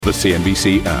The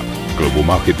CNBC app. Global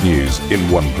market news in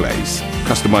one place.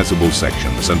 Customizable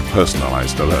sections and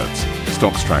personalized alerts.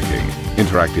 Stocks tracking,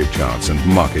 interactive charts and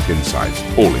market insights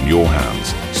all in your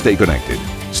hands. Stay connected.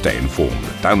 Stay informed.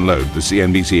 Download the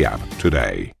CNBC app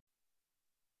today.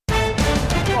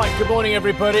 Right, good morning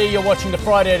everybody. You're watching the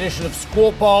Friday edition of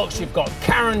Squawk Box. You've got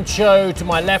Karen Cho to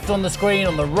my left on the screen.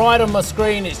 On the right on my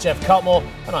screen, it's Jeff Cutmore.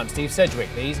 And I'm Steve Sedgwick.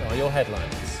 These are your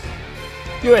headlines.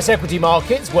 US equity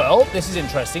markets, well, this is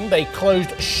interesting. They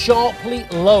closed sharply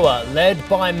lower, led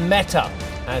by Meta,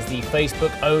 as the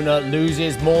Facebook owner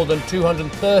loses more than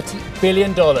 $230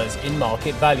 billion in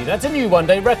market value. That's a new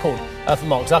one-day record for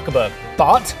Mark Zuckerberg.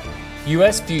 But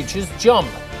US futures jump,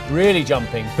 really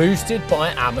jumping, boosted by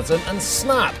Amazon and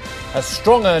Snap, as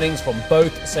strong earnings from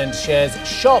both send shares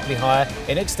sharply higher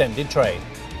in extended trade.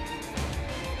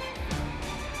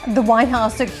 The White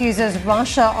House accuses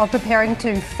Russia of preparing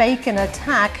to fake an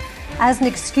attack as an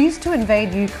excuse to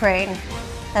invade Ukraine.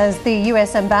 As the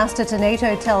US ambassador to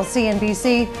NATO tells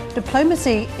CNBC,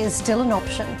 diplomacy is still an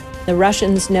option. The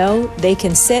Russians know they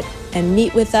can sit and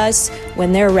meet with us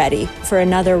when they're ready for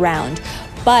another round.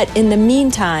 But in the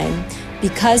meantime,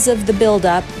 because of the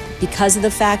buildup, because of the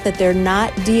fact that they're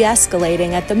not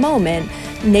de-escalating at the moment,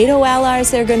 NATO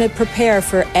allies are going to prepare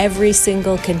for every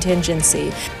single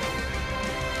contingency.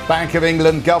 Bank of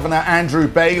England Governor Andrew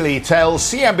Bailey tells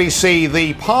CNBC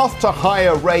the path to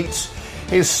higher rates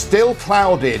is still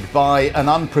clouded by an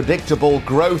unpredictable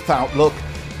growth outlook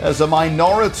as a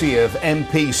minority of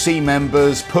MPC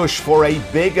members push for a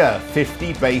bigger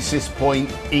 50 basis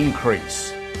point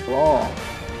increase. There are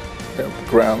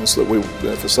grounds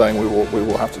that for saying we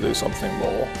will have to do something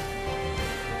more.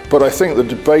 But I think the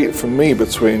debate for me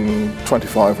between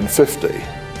 25 and 50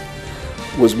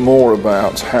 was more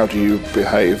about how do you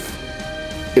behave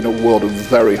in a world of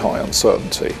very high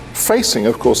uncertainty, facing,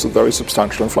 of course, a very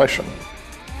substantial inflation.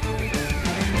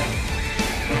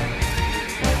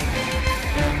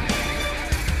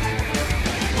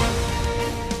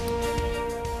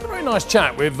 Very nice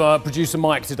chat with producer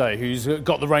Mike today, who's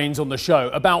got the reins on the show,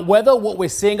 about whether what we're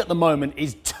seeing at the moment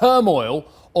is turmoil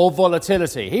or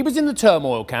volatility. He was in the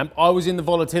turmoil camp, I was in the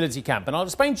volatility camp, and I'll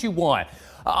explain to you why.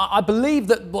 I believe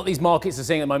that what these markets are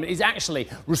seeing at the moment is actually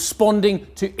responding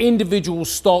to individual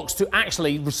stocks, to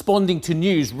actually responding to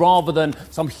news rather than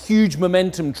some huge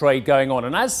momentum trade going on.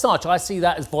 And as such, I see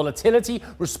that as volatility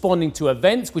responding to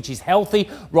events, which is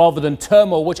healthy, rather than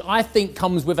turmoil, which I think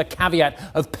comes with a caveat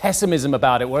of pessimism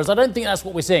about it. Whereas I don't think that's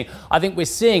what we're seeing. I think we're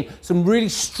seeing some really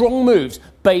strong moves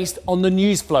based on the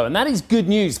news flow. And that is good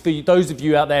news for those of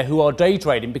you out there who are day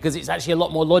trading, because it's actually a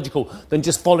lot more logical than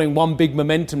just following one big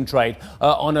momentum trade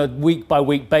on a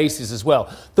week-by-week basis as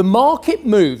well. The market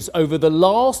moves over the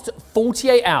last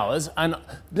 48 hours, and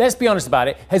let's be honest about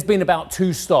it, has been about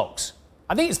two stocks.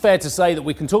 I think it's fair to say that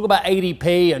we can talk about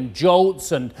ADP and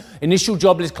JOLTS and initial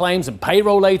jobless claims and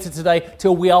payroll later today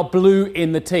till we are blue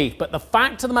in the teeth. But the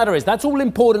fact of the matter is that's all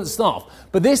important stuff.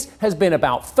 But this has been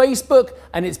about Facebook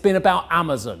and it's been about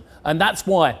Amazon. And that's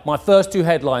why my first two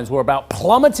headlines were about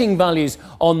plummeting values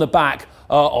on the back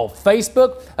of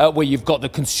Facebook, where you've got the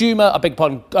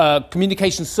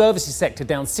communication services sector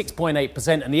down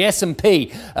 6.8% and the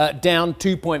S&P down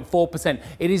 2.4%.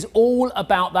 It is all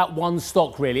about that one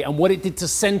stock, really, and what it did to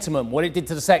sentiment, what it did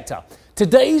to the sector.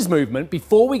 Today's movement,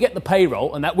 before we get the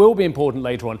payroll, and that will be important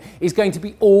later on, is going to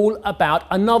be all about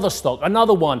another stock,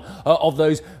 another one of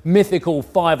those mythical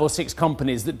 5 or 6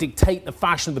 companies that dictate the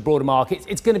fashion of the broader market.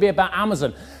 It's going to be about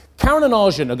Amazon. Karen and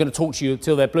Arjun are going to talk to you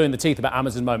till they're blue in the teeth about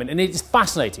Amazon moment, and it is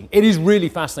fascinating. It is really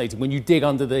fascinating when you dig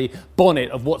under the bonnet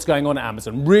of what's going on at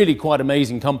Amazon. Really quite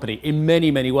amazing company in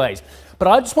many, many ways. But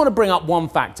I just want to bring up one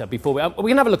factor before we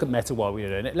can have a look at Meta while we're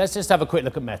doing it. Let's just have a quick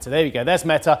look at Meta. There we go. There's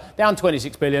Meta, down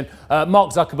 26 billion.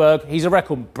 Mark Zuckerberg, he's a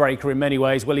record breaker in many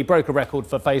ways. Well, he broke a record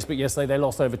for Facebook yesterday. They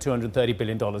lost over $230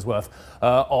 billion worth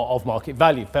of market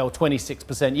value. Fell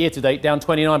 26% year to date, down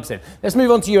 29%. Let's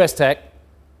move on to US tech.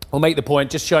 I'll make the point,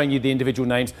 just showing you the individual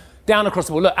names. Down across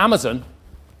the board. Look, Amazon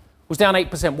was down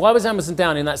 8%. Why was Amazon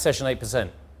down in that session 8%?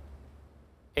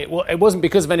 It wasn't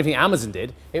because of anything Amazon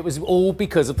did. It was all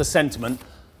because of the sentiment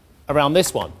around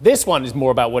this one. This one is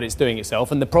more about what it's doing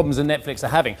itself and the problems that Netflix are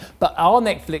having. But are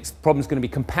Netflix problems going to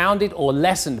be compounded or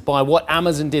lessened by what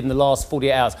Amazon did in the last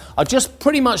 48 hours? I'll just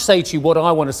pretty much say to you what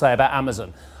I want to say about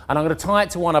Amazon. And I'm going to tie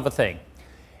it to one other thing.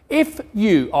 If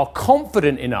you are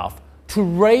confident enough to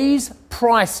raise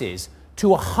prices to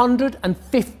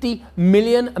 150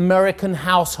 million American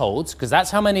households, because that's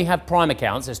how many have Prime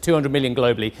accounts, there's 200 million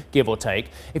globally, give or take.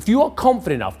 If you are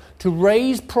confident enough to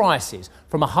raise prices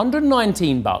from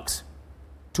 $119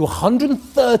 to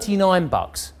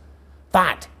 $139,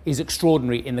 That is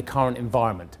extraordinary in the current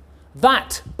environment.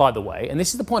 That, by the way, and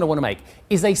this is the point I want to make,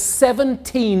 is a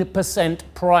 17%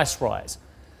 price rise.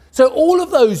 So all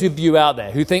of those of you out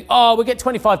there who think, oh, we'll get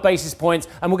 25 basis points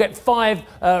and we'll get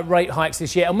 5 rate hikes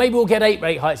this year, or maybe we'll get 8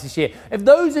 rate hikes this year. If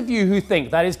those of you who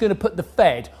think that is going to put the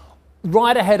Fed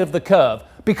right ahead of the curve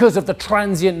because of the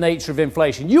transient nature of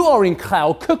inflation, you are in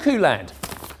cloud cuckoo land.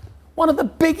 One of the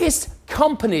biggest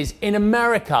companies in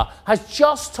America has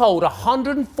just told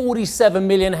 147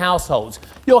 million households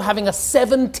you're having a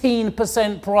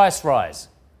 17% price rise.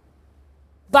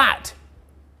 That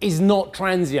is not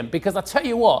transient, because I tell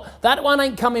you what, that one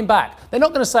ain't coming back. They're not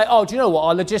going to say, oh, do you know what,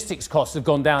 our logistics costs have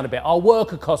gone down a bit, our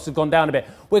worker costs have gone down a bit,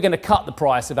 we're going to cut the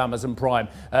price of Amazon Prime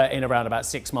in around about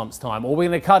 6 months' time, or we're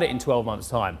going to cut it in 12 months'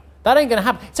 time. That ain't going to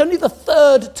happen. It's only the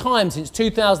third time since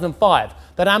 2005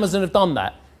 that Amazon have done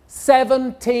that.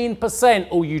 17%,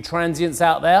 all you transients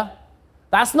out there.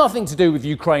 That's nothing to do with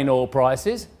Ukraine oil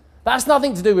prices. That's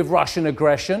nothing to do with Russian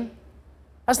aggression.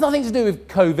 That's nothing to do with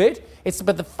COVID.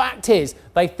 But the fact is,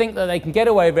 they think that they can get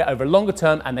away with it over a longer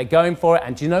term, and they're going for it.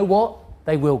 And do you know what?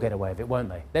 They will get away with it, won't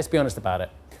they? Let's be honest about it.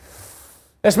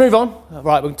 Let's move on.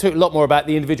 Right, we'll talk a lot more about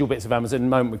the individual bits of Amazon in a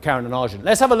moment with Karen and Arjun.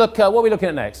 Let's have a look. What are we looking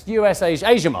at next? US,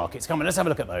 Asia markets. Come on, let's have a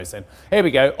look at those then. Here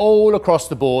we go. All across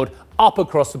the board, up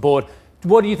across the board.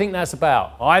 What do you think that's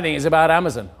about? I think it's about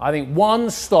Amazon. I think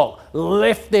one stock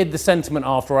lifted the sentiment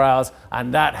after hours,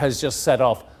 and that has just set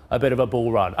off a bit of a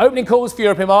bull run. Opening calls for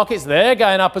European markets, they're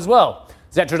going up as well.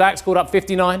 Xetra DAX called up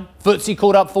 59, FTSE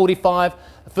called up 45,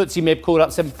 FTSE MIB called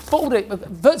up 7.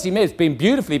 FTSE MIB's been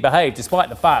beautifully behaved, despite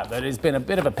the fact that it's been a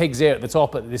bit of a pig's ear at the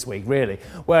top this week, really,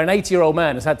 where an 80-year-old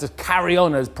man has had to carry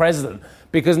on as president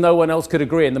because no one else could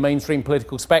agree in the mainstream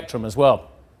political spectrum as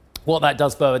well. What that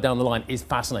does further down the line is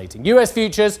fascinating. US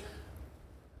futures,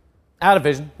 out of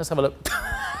vision. Let's have a look.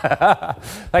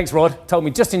 Thanks, Rod. Told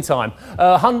me just in time.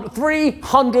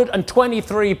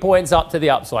 323 points up to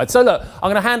the upside. So, look, I'm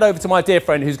going to hand over to my dear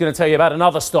friend who's going to tell you about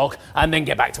another stock and then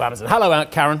get back to Amazon. Hello,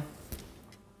 Karen.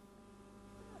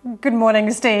 Good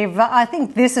morning, Steve. I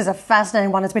think this is a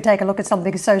fascinating one as we take a look at some of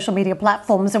the social media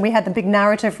platforms. And we had the big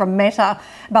narrative from Meta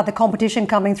about the competition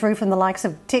coming through from the likes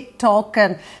of TikTok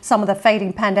and some of the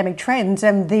fading pandemic trends.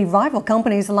 And the rival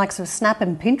companies, the likes of Snap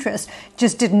and Pinterest,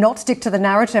 just did not stick to the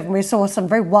narrative. And we saw some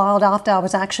very wild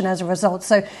after-hours action as a result.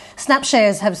 So Snap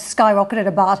shares have skyrocketed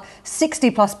about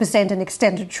 60+% in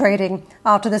extended trading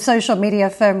after the social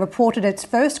media firm reported its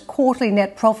first quarterly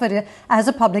net profit as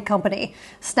a public company.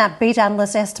 Snap beat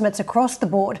analyst estimates across the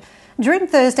board. During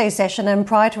Thursday's session and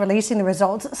prior to releasing the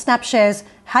results, Snap shares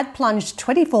had plunged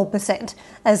 24%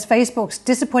 as Facebook's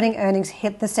disappointing earnings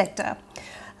hit the sector.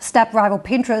 Snap rival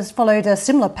Pinterest followed a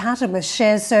similar pattern, with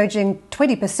shares surging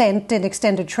 20% in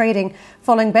extended trading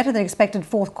following better than expected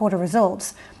fourth quarter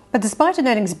results. But despite an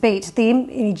earnings beat, the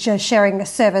image sharing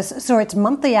service saw its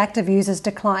monthly active users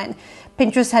decline.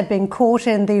 Pinterest had been caught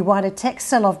in the wider tech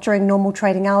sell-off during normal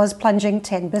trading hours, plunging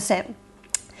 10%.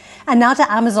 And now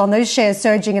to Amazon, those shares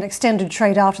surging in extended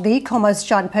trade after the e-commerce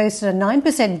giant posted a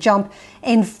 9% jump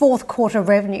in fourth quarter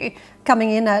revenue,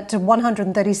 coming in at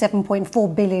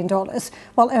 $137.4 billion,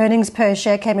 while earnings per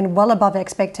share came in well above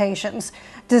expectations.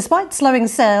 Despite slowing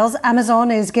sales,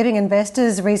 Amazon is giving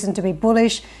investors reason to be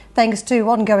bullish thanks to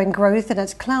ongoing growth in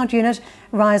its cloud unit,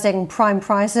 rising prime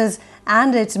prices,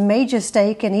 and its major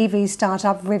stake in EV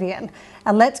startup Rivian.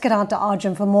 And let's get on to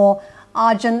Arjun for more.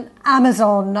 Arjun,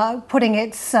 Amazon putting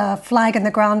its flag in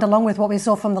the ground, along with what we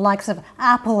saw from the likes of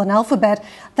Apple and Alphabet,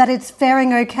 that it's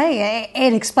faring okay.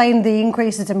 It explained the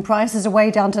increases in prices away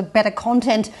down to better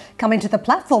content coming to the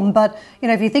platform. But,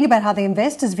 if you think about how the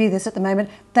investors view this at the moment,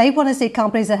 they want to see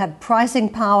companies that have pricing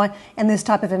power in this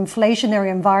type of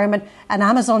inflationary environment. And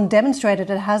Amazon demonstrated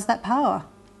it has that power.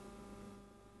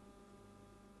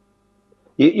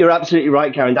 You're absolutely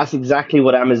right, Karen. That's exactly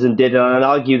what Amazon did. And I'd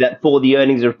argue that for the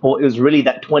earnings report, it was really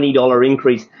that $20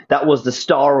 increase that was the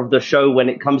star of the show when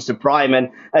it comes to Prime. And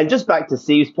just back to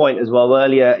Steve's point as well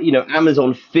earlier,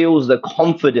 Amazon feels the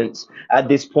confidence at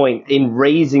this point in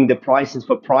raising the prices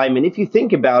for Prime. And if you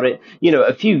think about it,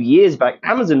 a few years back,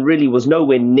 Amazon really was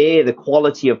nowhere near the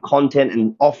quality of content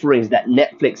and offerings that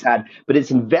Netflix had. But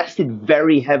it's invested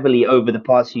very heavily over the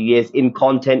past few years in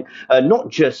content, not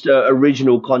just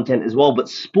original content as well, but but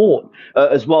sport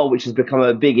as well, which has become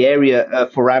a big area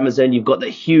for Amazon. You've got the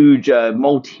huge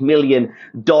multi-million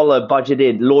dollar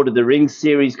budgeted Lord of the Rings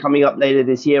series coming up later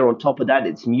this year. On top of that,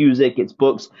 it's music, it's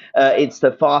books, it's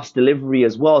the fast delivery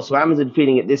as well. So Amazon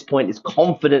feeling at this point is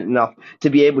confident enough to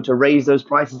be able to raise those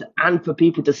prices and for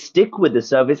people to stick with the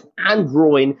service and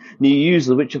draw in new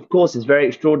users, which of course is very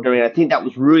extraordinary. I think that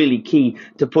was really key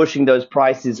to pushing those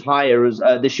prices higher, as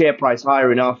the share price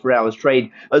higher in after hours trade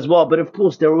as well. But of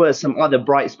course, there were some other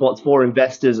bright spots for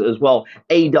investors as well.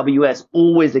 AWS,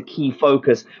 always a key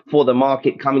focus for the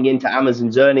market coming into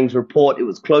Amazon's earnings report. It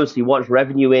was closely watched,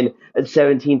 revenue in at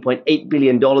 $17.8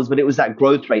 billion, but it was that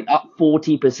growth rate up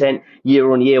 40%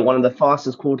 year on year, one of the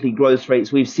fastest quarterly growth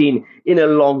rates we've seen in a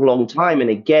long, long time. And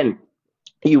again,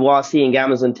 you are seeing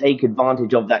Amazon take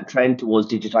advantage of that trend towards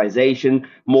digitization,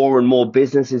 more and more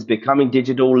businesses becoming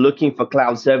digital, looking for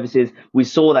cloud services. We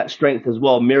saw that strength as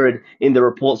well mirrored in the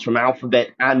reports from Alphabet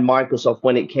and Microsoft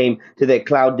when it came to their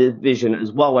cloud division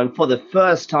as well. And for the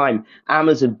first time,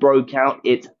 Amazon broke out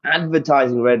its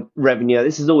advertising revenue.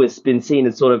 This has always been seen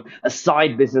as sort of a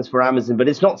side business for Amazon, but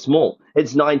it's not small.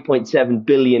 It's $9.7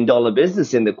 billion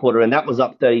business in the quarter, and that was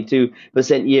up 32%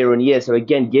 year on year. So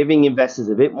again, giving investors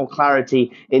a bit more clarity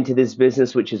into this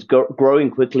business, which is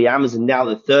growing quickly. Amazon now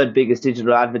the third biggest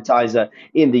digital advertiser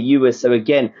in the US. So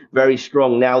again, very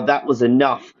strong. Now that was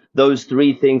enough. Those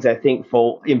three things, I think,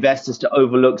 for investors to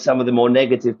overlook some of the more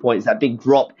negative points, that big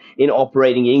drop in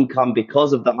operating income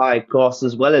because of the higher costs,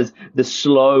 as well as the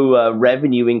slow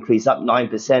revenue increase up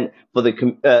 9% for the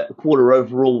quarter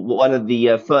overall, one of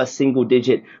the first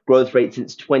single-digit growth rates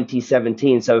since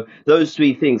 2017. So those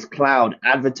three things, cloud,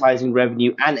 advertising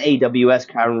revenue, and AWS,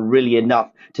 Karen, really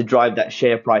enough to drive that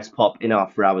share price pop in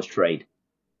after hours trade.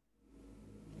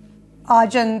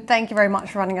 Arjun, thank you very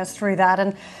much for running us through that.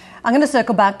 And I'm going to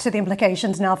circle back to the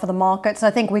implications now for the markets. I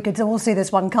think we could all see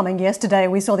this one coming yesterday.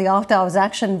 We saw the after-hours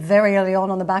action very early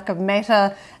on the back of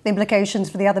Meta, the implications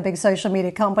for the other big social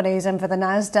media companies and for the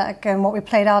NASDAQ. And what we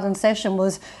played out in session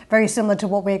was very similar to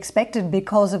what we expected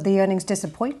because of the earnings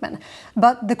disappointment.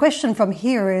 But the question from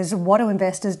here is, what do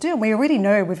investors do? And we already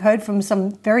know, we've heard from some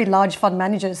very large fund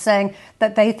managers saying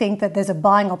that they think that there's a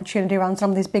buying opportunity around some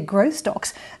of these big growth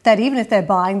stocks, that even if they're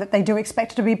buying, that they do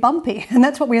expect it to be bumpy. And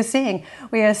that's what we are seeing.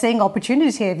 We are seeing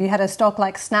opportunities here. If you had a stock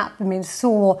like Snap,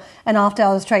 saw an after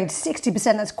hours trade 60%,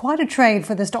 that's quite a trade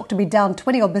for the stock to be down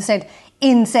 20%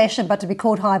 in session, but to be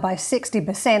caught high by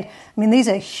 60%. These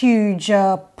are huge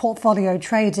portfolio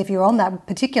trades if you're on that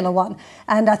particular one.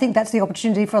 And I think that's the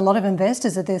opportunity for a lot of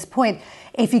investors at this point.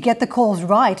 If you get the calls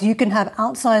right, you can have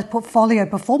outsized portfolio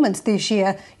performance this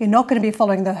year. You're not going to be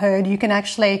following the herd. You can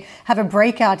actually have a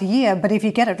breakout year, but if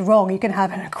you get it wrong, you can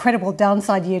have an incredible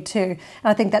downside year too. And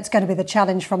I think that's going to be the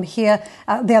challenge from here.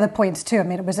 The other points too,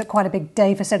 it was quite a big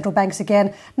day for central banks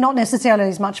again, not necessarily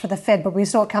as much for the Fed, but we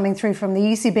saw it coming through from the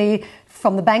ECB,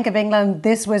 from the Bank of England.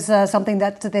 This was something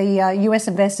that the US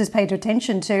investors paid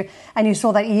attention to, and you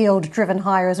saw that yield driven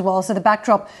higher as well. So the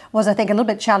backdrop was, I think, a little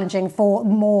bit challenging for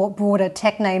more broader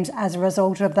tech names as a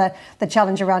result of the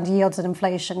challenge around yields and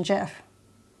inflation. Jeff?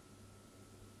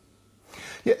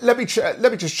 Yeah, let me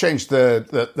just change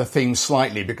the theme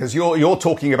slightly, because you're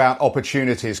talking about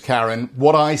opportunities, Karen.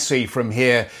 What I see from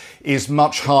here is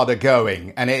much harder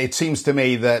going, and it seems to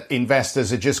me that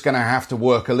investors are just going to have to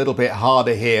work a little bit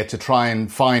harder here to try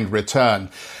and find return.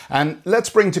 And let's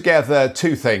bring together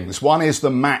two things. One is the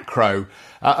macro,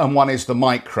 and one is the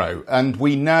micro. And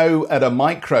we know at a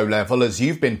micro level, as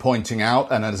you've been pointing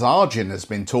out, and as Arjun has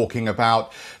been talking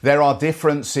about, there are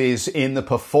differences in the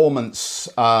performance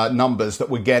numbers that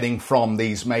we're getting from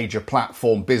these major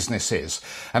platform businesses.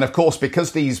 And of course,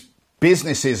 because these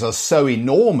businesses are so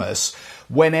enormous,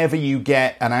 whenever you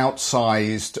get an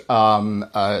outsized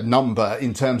number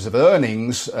in terms of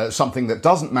earnings, something that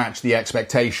doesn't match the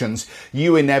expectations,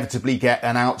 you inevitably get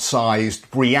an outsized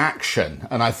reaction.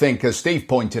 And I think, as Steve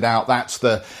pointed out, that's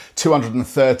the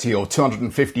 230 or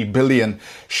 250 billion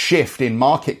shift in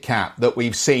market cap that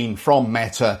we've seen from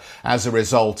Meta as a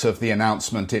result of the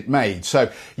announcement it made.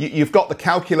 So you've got the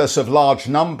calculus of large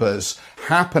numbers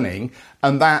happening,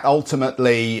 and that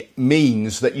ultimately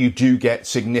means that you do get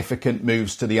significant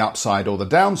moves to the upside or the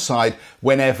downside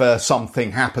whenever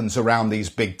something happens around these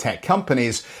big tech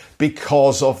companies,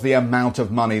 because of the amount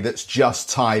of money that's just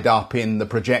tied up in the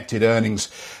projected earnings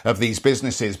of these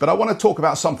businesses. But I want to talk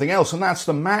about something else, and that's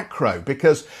the macro,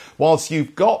 because whilst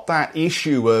you've got that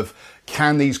issue of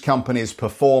can these companies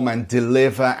perform and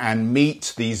deliver and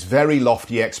meet these very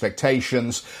lofty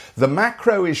expectations, the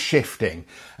macro is shifting.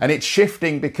 And it's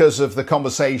shifting because of the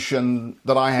conversation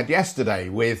that I had yesterday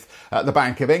with the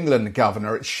Bank of England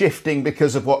governor. It's shifting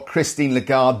because of what Christine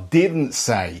Lagarde didn't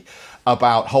say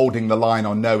about holding the line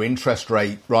on no interest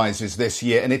rate rises this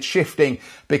year, and it's shifting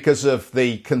because of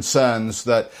the concerns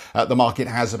that the market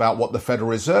has about what the Federal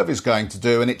Reserve is going to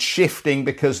do, and it's shifting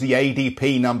because the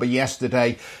ADP number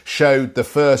yesterday showed the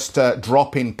first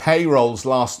drop in payrolls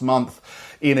last month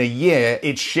in a year.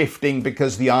 It's shifting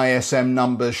because the ISM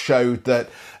numbers showed that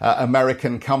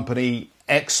American company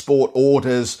export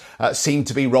orders seem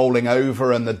to be rolling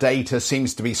over and the data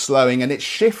seems to be slowing. And it's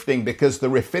shifting because the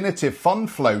Refinitiv fund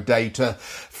flow data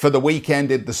for the week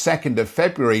ended the 2nd of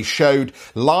February showed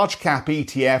large cap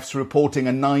ETFs reporting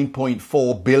a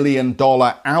 $9.4 billion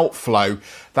outflow.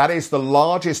 That is the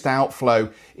largest outflow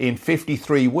in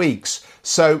 53 weeks.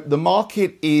 So the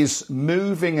market is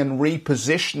moving and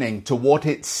repositioning to what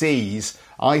it sees,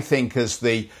 I think, as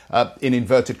the, in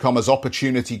inverted commas,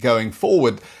 opportunity going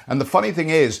forward. And the funny thing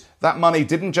is, that money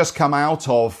didn't just come out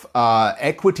of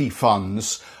equity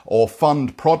funds or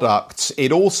fund products.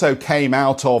 It also came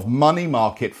out of money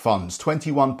market funds,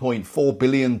 $21.4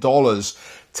 billion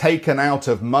taken out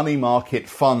of money market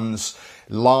funds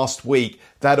last week.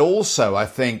 That also, I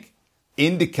think,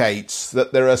 indicates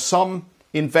that there are some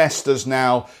investors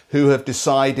now who have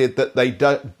decided that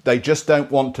they just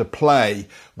don't want to play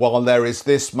while there is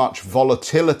this much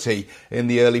volatility in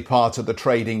the early part of the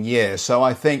trading year. So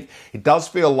I think it does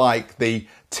feel like the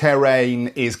terrain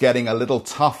is getting a little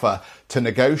tougher to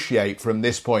negotiate from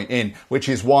this point in, which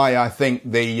is why I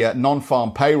think the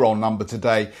non-farm payroll number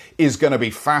today is going to be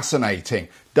fascinating.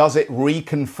 Does it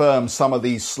reconfirm some of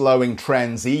these slowing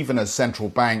trends, even as central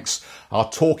banks are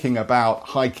talking about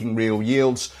hiking real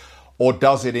yields? Or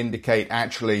does it indicate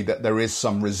actually that there is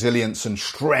some resilience and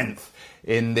strength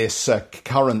in this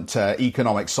current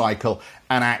economic cycle,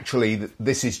 and actually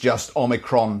this is just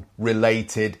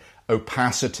Omicron-related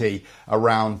opacity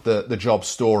around the job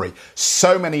story?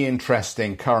 So many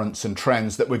interesting currents and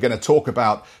trends that we're going to talk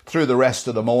about through the rest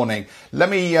of the morning. Let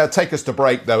me take us to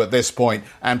break, though, at this point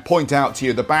and point out to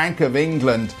you the Bank of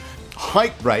England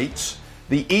hike rates.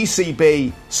 The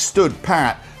ECB stood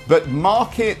pat. But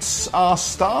markets are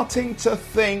starting to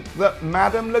think that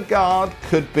Madame Lagarde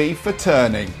could be for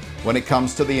turning when it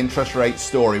comes to the interest rate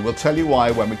story. We'll tell you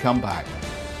why when we come back.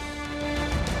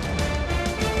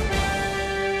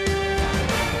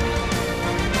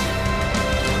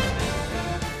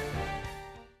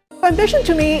 Ambition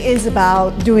to me is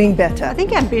about doing better. I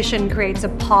think ambition creates a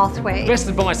pathway. Best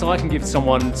advice I can give to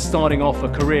someone starting off a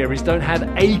career is don't have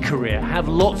a career, have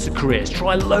lots of careers,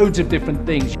 try loads of different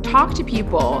things. Talk to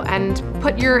people and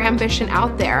put your ambition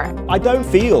out there. I don't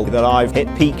feel that I've hit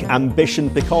peak ambition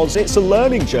because it's a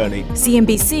learning journey.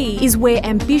 CNBC is where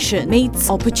ambition meets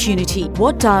opportunity.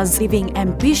 What does living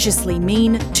ambitiously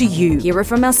mean to you? Hear it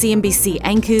from our CNBC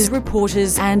anchors,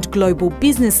 reporters and global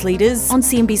business leaders on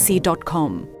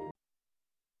CNBC.com.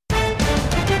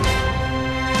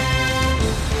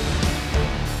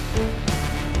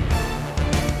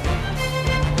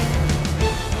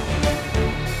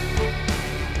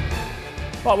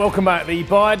 Right, welcome back. The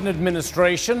Biden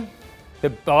administration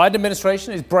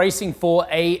is bracing for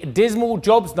a dismal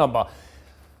jobs number.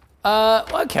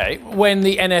 When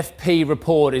the NFP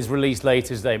report is released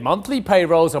later today, monthly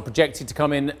payrolls are projected to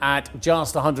come in at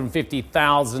just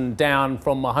 150,000, down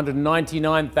from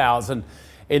 199,000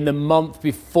 in the month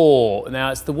before.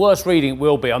 Now, it's the worst reading it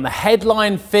will be on the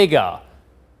headline figure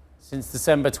since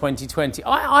December 2020.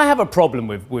 I have a problem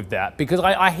with that because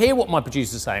I hear what my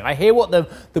producer's saying. I hear what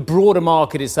the broader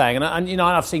market is saying. And you know,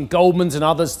 I've seen Goldman's and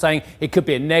others saying it could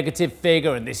be a negative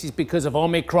figure and this is because of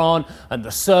Omicron and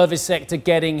the service sector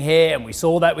getting hit. And we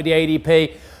saw that with the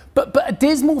ADP. But a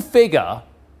dismal figure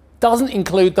doesn't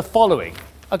include the following.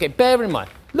 Okay, bear in mind,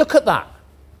 look at that.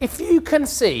 If you can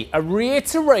see a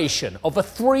reiteration of a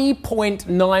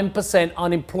 3.9%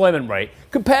 unemployment rate,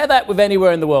 compare that with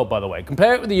anywhere in the world, by the way.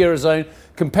 Compare it with the Eurozone,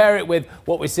 compare it with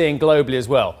what we're seeing globally as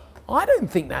well. I don't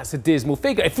think that's a dismal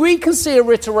figure. If we can see a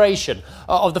reiteration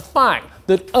of the fact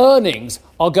that earnings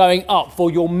are going up for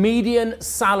your median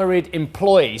salaried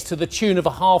employees to the tune of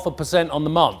 0.5% on the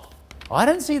month, I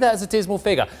don't see that as a dismal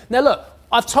figure. Now, look,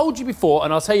 I've told you before,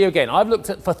 and I'll tell you again, I've looked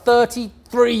at for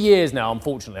 33 years now,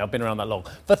 unfortunately, I've been around that long.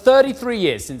 For 33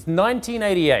 years, since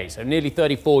 1988, so nearly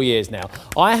 34 years now,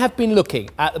 I have been looking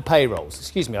at the payrolls.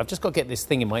 Excuse me, I've just got to get this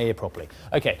thing in my ear properly.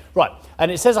 Okay, right,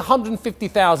 and it says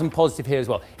 150,000 positive here as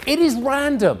well. It is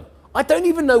random. I don't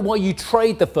even know why you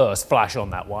trade the first flash on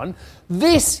that one.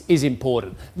 This is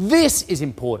important. This is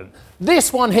important.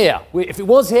 This one here, if it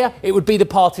was here, it would be the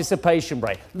participation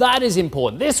rate. That is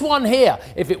important. This one here,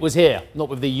 if it was here, not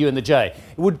with the U and the J,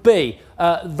 it would be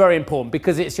very important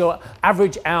because it's your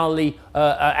average hourly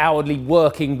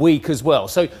working week as well.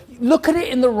 So look at it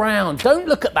in the round. Don't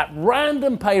look at that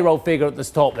random payroll figure at the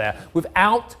top there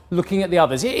without looking at the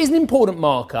others. It is an important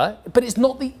marker, but it's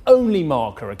not the only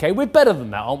marker, okay? We're better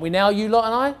than that, aren't we now, you lot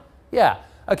and I? Yeah.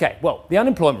 Okay, well, the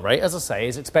unemployment rate, as I say,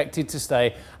 is expected to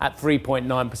stay at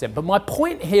 3.9%. But my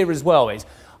point here as well is,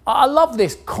 I love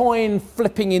this coin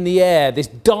flipping in the air, this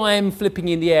dime flipping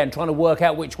in the air and trying to work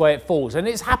out which way it falls. And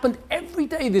it's happened every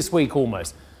day this week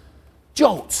almost.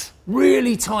 Jolts,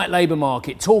 really tight labour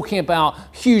market, talking about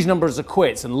huge numbers of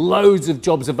quits and loads of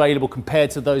jobs available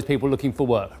compared to those people looking for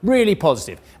work. Really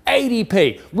positive.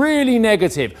 ADP, really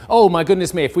negative. Oh my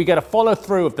goodness me, if we get a follow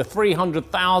through of the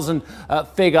 300,000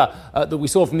 figure that we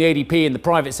saw from the ADP in the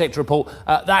private sector report,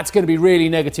 that's going to be really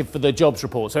negative for the jobs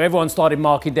report. So everyone started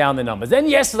marking down their numbers. Then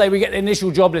yesterday we get the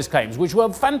initial jobless claims, which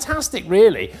were fantastic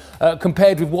really,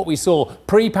 compared with what we saw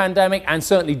pre-pandemic and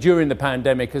certainly during the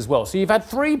pandemic as well. So you've had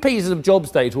 3 pieces of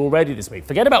jobs data already this week.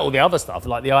 Forget about all the other stuff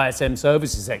like the ISM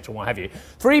services sector and what have you.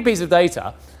 3 pieces of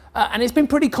data. And it's been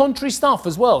pretty contrary stuff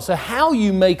as well. So how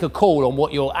you make a call on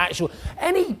what your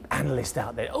any analyst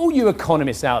out there, all you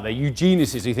economists out there, you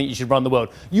geniuses who think you should run the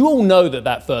world, you all know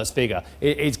that first figure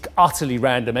is utterly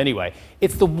random anyway.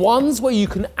 It's the ones where you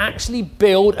can actually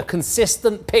build a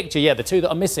consistent picture. Yeah, the 2 that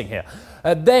are missing here.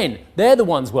 Then they're the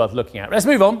ones worth looking at. Let's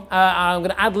move on. I'm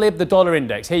going to ad-lib the dollar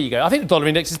index. Here you go. I think the dollar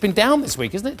index has been down this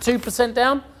week, isn't it? 2%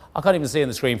 down? I can't even see on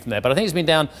the screen from there, but I think it's been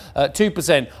down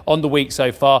 2% on the week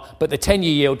so far. But the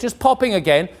 10-year yield just popping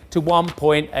again to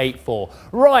 1.84.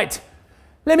 Right,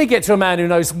 let me get to a man who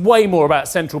knows way more about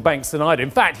central banks than I do.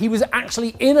 In fact, he was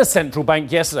actually in a central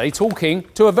bank yesterday talking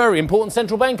to a very important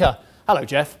central banker. Hello,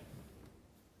 Jeff.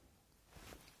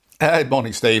 Good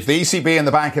morning, Steve. The ECB and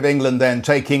the Bank of England then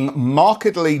taking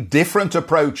markedly different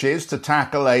approaches to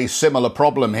tackle a similar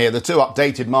problem here. The 2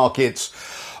 updated markets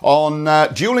on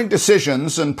dueling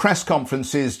decisions and press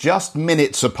conferences just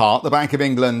minutes apart. The Bank of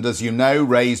England, as you know,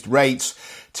 raised rates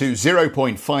to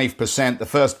 0.5%, the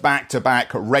first back-to-back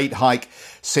rate hike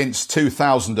since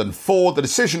 2004. The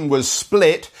decision was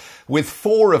split, with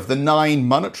 4 of the 9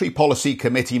 Monetary Policy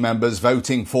Committee members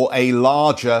voting for a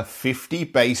larger 50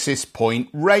 basis point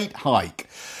rate hike.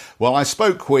 Well, I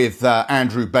spoke with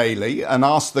Andrew Bailey and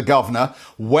asked the governor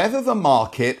whether the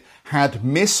market had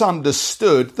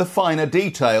misunderstood the finer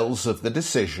details of the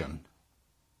decision.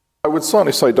 I would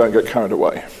certainly say don't get carried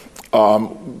away.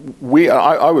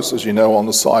 I was, as you know, on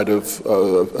the side of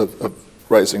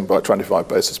raising by 25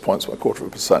 basis points by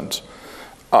 0.25%.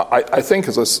 I think,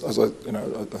 as I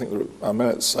think our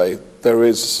minutes say, there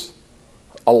is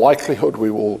a likelihood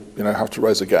we will, have to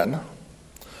raise again.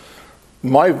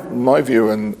 My view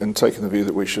in taking the view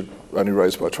that we should only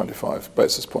raise by 25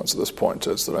 basis points at this point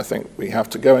is that I think we have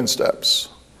to go in steps.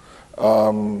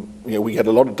 We get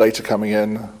a lot of data coming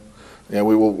in.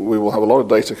 We will have a lot of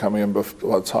data coming in by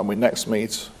the time we next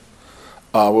meet.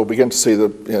 We'll begin to see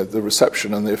the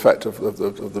reception and the effect of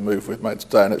the move we've made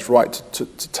today, and it's right to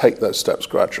take those steps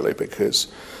gradually because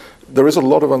there is a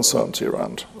lot of uncertainty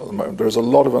around at the moment. There is a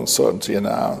lot of uncertainty in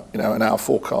our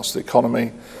forecast of the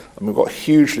economy, and we've got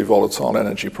hugely volatile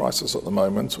energy prices at the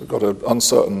moment. We've got an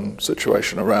uncertain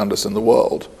situation around us in the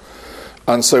world,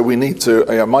 and so we need to.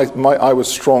 I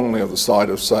was strongly on the side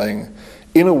of saying,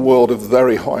 in a world of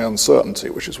very high uncertainty,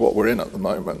 which is what we're in at the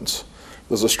moment,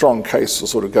 there's a strong case for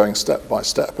sort of going step by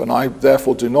step, and I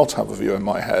therefore do not have a view in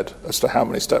my head as to how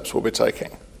many steps we'll be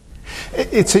taking.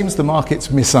 It seems the market's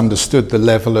misunderstood the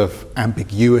level of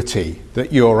ambiguity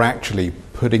that you're actually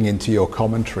putting into your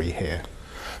commentary here.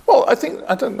 Well, I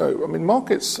don't know. I mean,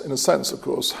 markets, in a sense, of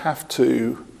course, have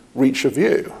to reach a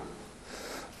view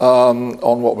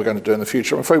on what we're going to do in the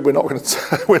future. I'm afraid we're not going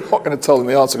to tell them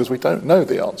the answer because we don't know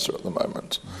the answer at the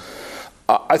moment.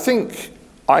 I think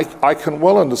I can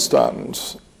well understand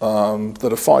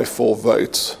that a 5-4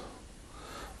 vote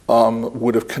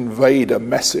would have conveyed a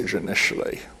message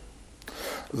initially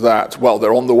that, well,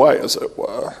 they're on the way, as it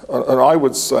were. And I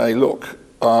would say, look,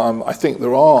 I think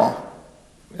there are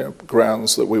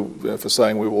grounds that for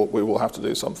saying we will have to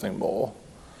do something more.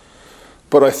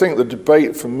 But I think the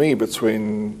debate for me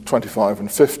between 25 and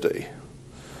 50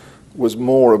 was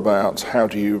more about how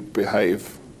do you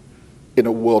behave in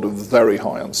a world of very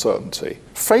high uncertainty,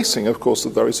 facing, of course, a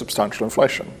very substantial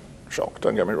inflation shock,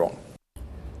 don't get me wrong.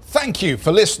 Thank you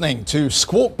for listening to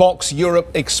Squawk Box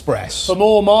Europe Express. For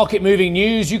more market-moving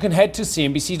news, you can head to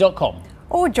cnbc.com.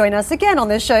 Or join us again on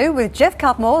the show with Jeff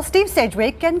Cutmore, Steve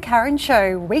Sedgwick and Karen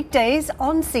Cho, weekdays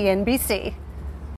on CNBC.